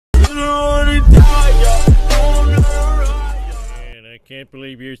can't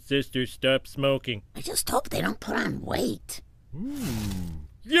believe your sister stopped smoking. I just hope they don't put on weight.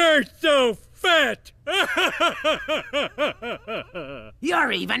 You're so fat!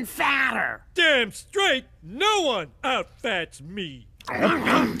 You're even fatter! Damn straight, no one outfats me!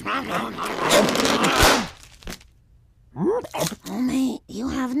 Homie, you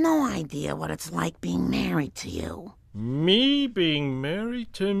have no idea what it's like being married to you. Me being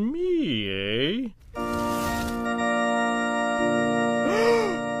married to me, eh?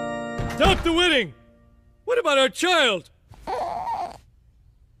 Stop the wedding! What about our child?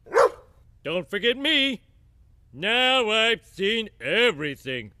 Don't forget me. Now I've seen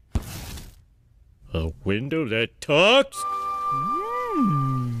everything. A window that talks?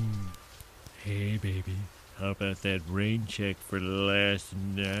 Hey, baby. How about that rain check for last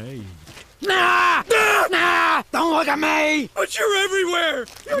night? Nah! Nah! Don't look at me! But you're everywhere!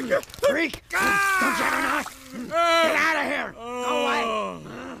 Freak! Don't you ever know? Get out of here! Go away!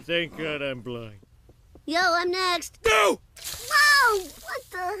 Thank God I'm blind. Yo, I'm next. No! Whoa! What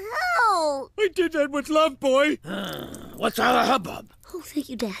the hell? I did that with love, boy. What's all the hubbub? Oh, thank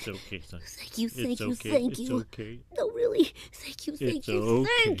you, Dad. It's okay, son. Thank you, It's thank you, okay. thank It's you. okay. No, really. Thank you, thank It's you, okay.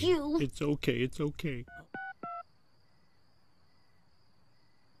 thank you. It's okay. It's okay.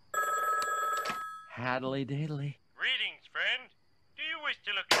 Haddly diddly. Greetings, friend. Do you wish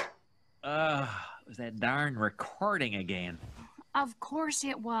to look at... It was that darn recording again. Of course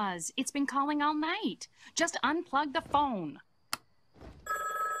it was. It's been calling all night. Just unplug the phone.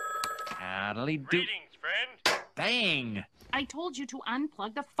 Haddly do. Greetings, friend. Dang! I told you to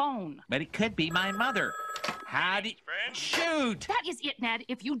unplug the phone. But it could be my mother. Howdy. Friend. Shoot! That is it, Ned.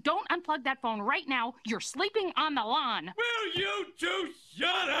 If you don't unplug that phone right now, you're sleeping on the lawn. Will you two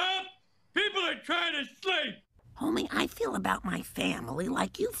shut up? People are trying to sleep. Homie, I feel about my family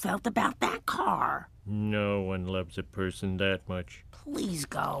like you felt about that car. No one loves a person that much. Please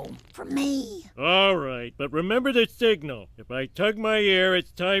go. For me. All right, but remember the signal. If I tug my ear,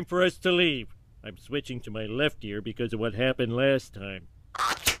 it's time for us to leave. I'm switching to my left ear because of what happened last time.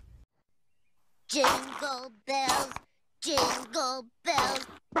 Jingle bells, jingle bells.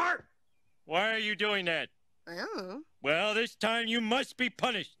 Bart! Why are you doing that? Oh, Well, this time you must be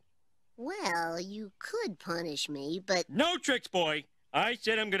punished. well, you could punish me, but No tricks, boy. I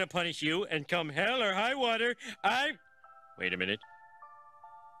said I'm gonna punish you, and come hell or high water, Wait a minute.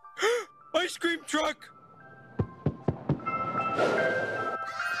 Ice cream truck!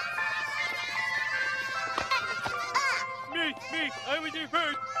 Me, I was in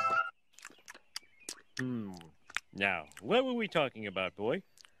first. Now, what were we talking about, boy?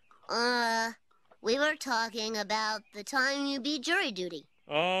 we were talking about the time you beat jury duty.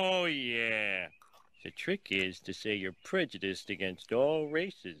 Oh, yeah. The trick is to say you're prejudiced against all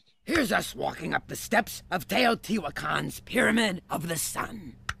races. Here's us walking up the steps of Teotihuacan's Pyramid of the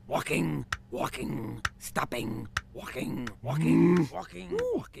Sun. Walking, walking, stopping, walking, walking, walking,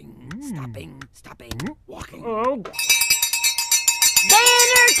 walking, stopping, stopping, walking. Oh.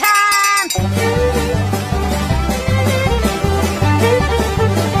 Dinner time!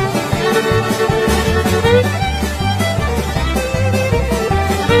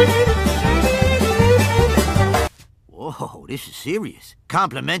 Whoa, this is serious.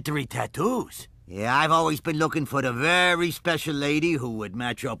 Complimentary tattoos. Yeah, I've always been looking for the very special lady who would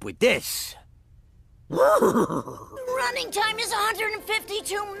match up with this. Running time is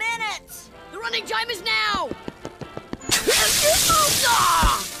 152 minutes. The running time is now.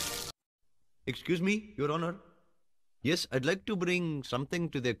 Excuse me, Your Honor. Yes, I'd like to bring something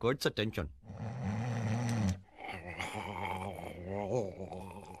to the court's attention.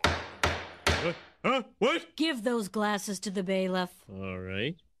 Huh? What? Give those glasses to the bailiff. All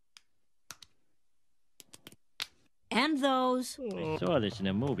right. And those. I saw this in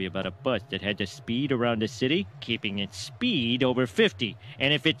a movie about a bus that had to speed around the city, keeping its speed over 50.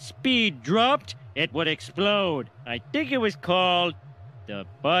 And if its speed dropped, it would explode. I think it was called The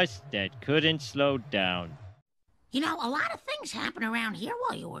Bus That Couldn't Slow Down. You know, a lot of things happened around here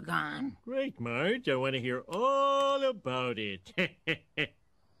while you were gone. Great, Marge. I want to hear all about it.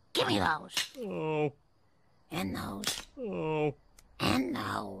 Give me those. Oh. And those. Oh. And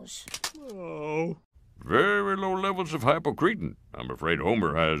those. Oh. Very low levels of hypocretin. I'm afraid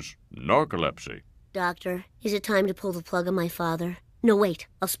Homer has narcolepsy. Doctor, is it time to pull the plug on my father? No, wait.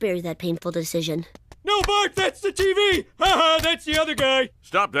 I'll spare you that painful decision. No, Bart, that's the TV! Haha, that's the other guy!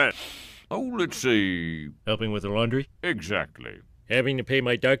 Stop that. Oh, let's see. Helping with the laundry? Exactly. Having to pay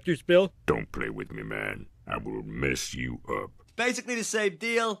my doctor's bill? Don't play with me, man. I will mess you up. Basically the same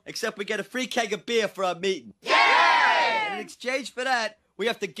deal, except we get a free keg of beer for our meeting. Yay! And in exchange for that, we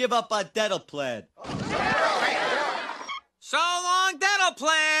have to give up our dental plan. So long, dental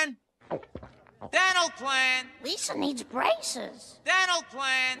plan. Dental plan. Lisa needs braces. Dental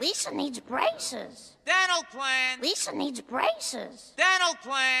plan. Lisa needs braces. Dental plan. Lisa needs braces. Dental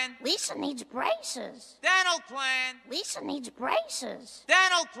plan. Lisa needs braces. Dental plan. Lisa needs braces.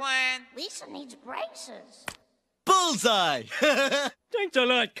 Dental plan. Lisa needs braces. Bullseye. Thanks a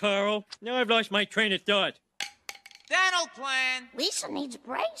lot, Carl. Now I've lost my train of thought. Dental plan. Lisa needs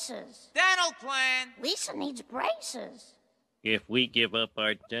braces. Dental plan. Lisa needs braces. If we give up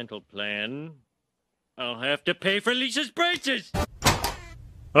our dental plan, I'll have to pay for Lisa's braces.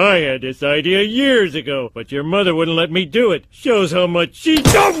 I had this idea years ago, but your mother wouldn't let me do it. Shows how much she...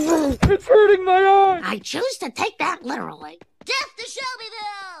 It's hurting my eye! I choose to take that literally. Death to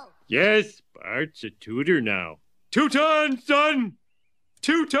Shelbyville! Yes, Bart's a tutor now. Teuton, son!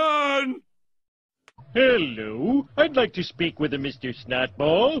 Teuton! Hello, I'd like to speak with a Mr.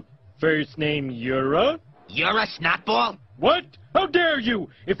 Snotball. First name Yura. You're a snotball? What? How dare you?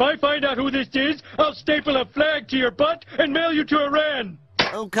 If I find out who this is, I'll staple a flag to your butt and mail you to Iran.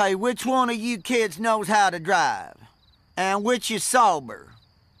 Okay, which one of you kids knows how to drive? And which is sober?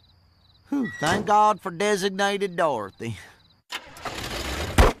 Whew, thank God for designated Dorothy.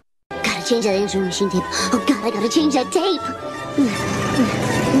 Gotta change that answering machine tape. Oh God, I gotta change that tape.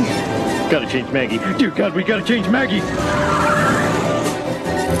 Gotta change Maggie. Dear God, we gotta change Maggie.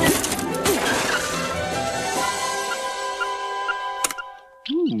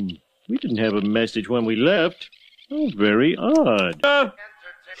 We didn't have a message when we left. Oh, very odd.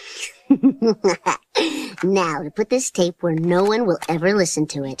 Now, to put this tape where no one will ever listen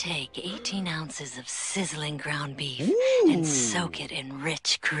to it. Take 18 ounces of sizzling ground beef and soak it in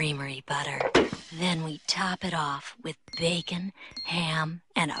rich creamery butter. Then we top it off with bacon, ham,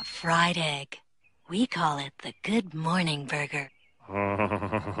 and a fried egg. We call it the Good Morning Burger.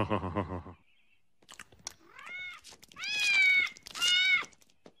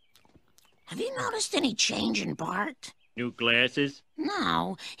 Have you noticed any change in Bart? New glasses?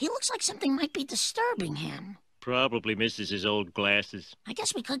 No, he looks like something might be disturbing him. Probably misses his old glasses. I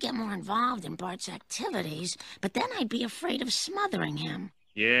guess we could get more involved in Bart's activities, but then I'd be afraid of smothering him.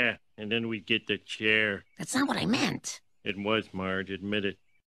 Yeah, and then we'd get the chair. That's not what I meant. It was, Marge, admit it.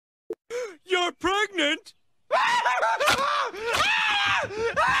 You're pregnant!